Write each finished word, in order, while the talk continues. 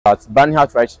That banning her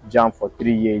to write JAMB for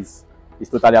 3 years is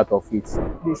totally out of it.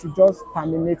 They should just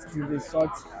terminate the result.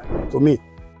 To me,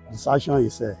 this action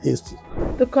is hasty.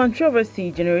 The controversy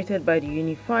generated by the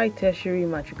Unified Tertiary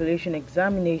Matriculation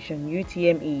Examination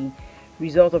 (UTME)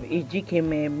 result of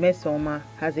Ejikeme Mmesoma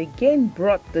has again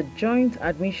brought the Joint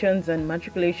Admissions and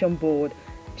Matriculation Board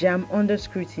 (JAMB) under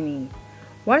scrutiny.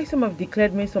 While some have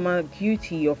declared Mmesoma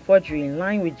guilty of forgery in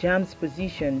line with JAMB's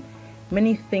position,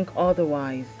 many think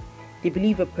otherwise. They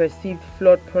believe a perceived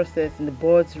flawed process in the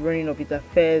board's running of its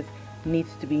affairs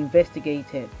needs to be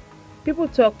investigated. People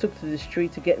took to the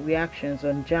street to get reactions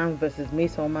on JAMB versus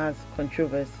Mmesoma's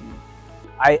controversy.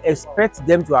 I expect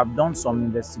them to have done some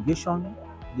investigation.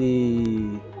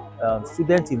 The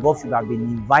students involved should have been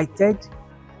invited.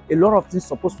 A lot of things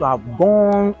supposed to have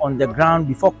gone on the ground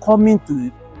before coming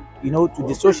to, to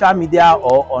the social media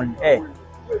or on air.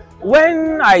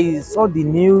 When I saw the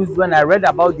news, when I read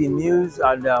about the news,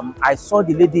 and I saw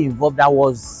the lady involved, I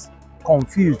was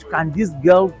confused. Can this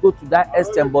girl go to that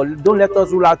extent? But don't let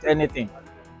us rule out anything,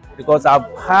 because I've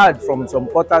heard from some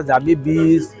quarters that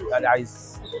maybe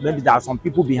there are some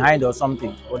people behind or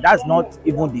something. But that's not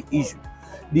even the issue.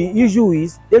 The issue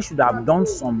is they should have done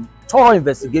some thorough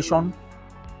investigation,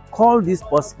 call this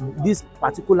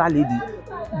particular lady,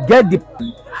 get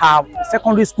her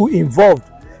secondary school involved.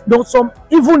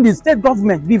 Even the state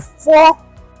government, before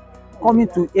coming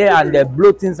to air and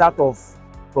blow things out of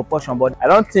proportion. But I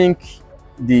don't think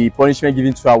the punishment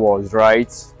given to her was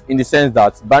right, in the sense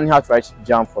that banning her to write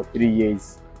JAMB for 3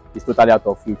 years is totally out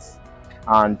of it.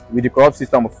 And with the corrupt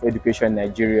system of education in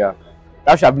Nigeria,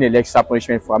 that should have been an extra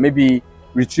punishment for her. Maybe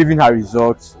retrieving her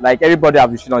results, like everybody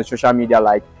have seen on social media,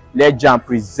 like let JAMB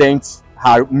present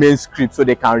her main script so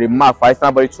they can remark, for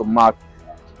somebody to mark.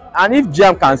 And if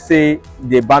JAMB can say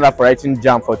they banned her for writing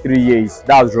JAMB for 3 years,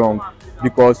 that's wrong,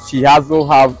 because she also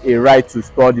have a right to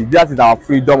study. That is our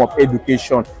freedom of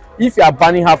education. If you are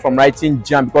banning her from writing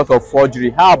JAMB because of forgery,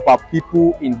 how about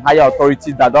people in higher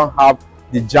authorities that don't have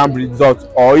the JAMB results?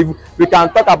 Or even we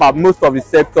can talk about most of the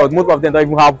sectors, most of them don't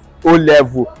even have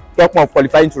O-level, talk more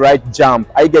qualifying to write JAMB.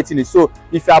 Are you getting it? So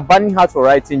if you are banning her for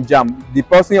writing JAMB, the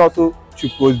person also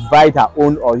should provide her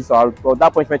own or his or her, because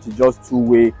that punishment is just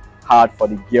two-way hard for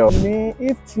the girl. Me,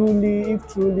 if truly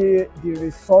the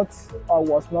results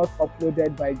was not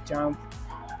uploaded by JAMB,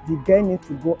 the girl needs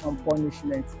to go on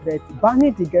punishment. But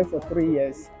banning the girl for 3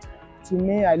 years, to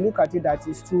me, I look at it that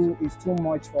is too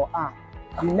much for her.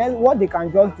 What they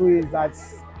can just do is that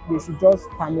they should just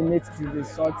terminate the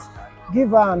results,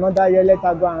 give her another year, let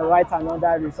her go and write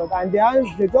another result, and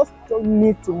they just don't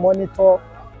need to monitor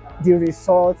the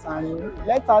results and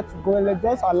let her to go.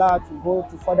 Just allow her to go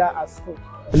to further her school.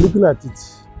 Looking at it,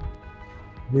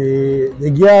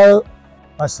 the girl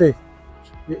per se,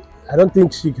 I don't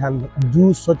think she can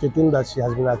do such a thing that she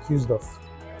has been accused of.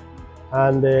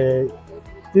 And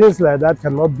things like that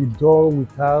cannot be done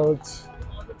without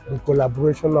the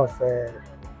collaboration of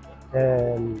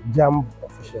JAMB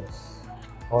officials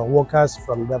or workers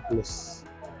from that place.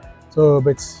 So,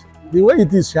 but the way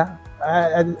it is,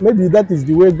 maybe that is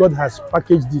the way God has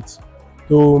packaged it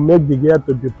to make the girl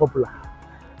to be popular.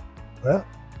 Well,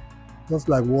 just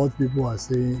like what people are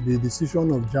saying, the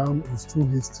decision of JAMB is too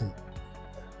hasty.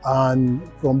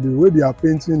 And from the way they are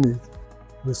painting it,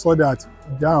 we saw that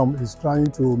JAMB is trying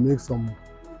to make some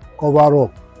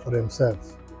cover-up for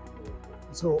themselves.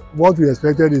 So what we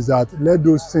expected is that let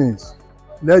those things,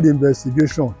 let the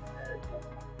investigation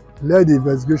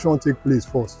take place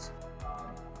first.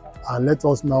 And let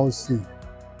us now see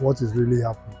what is really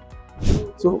happening.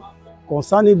 So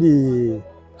concerning the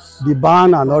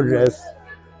ban and all the rest,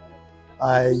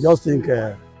 I just think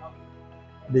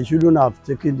they shouldn't have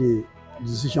taken the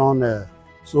decision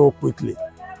so quickly.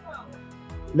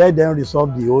 Let them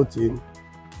resolve the whole thing.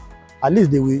 At least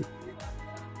they will.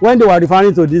 When they were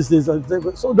referring to these things,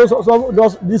 so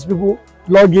these people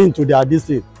log into their this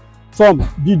thing. Some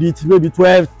did it maybe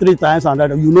 3 times, and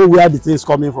then you know where the thing is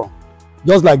coming from.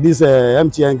 Just like this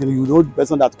MTN, you know the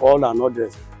person that called and all the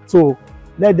rest. So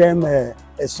let them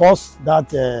source that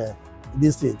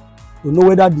this thing to know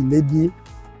whether the lady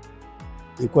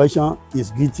in question is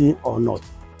guilty or not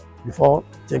before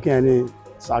taking any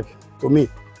sanction. To me,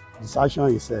 this action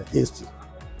is hasty.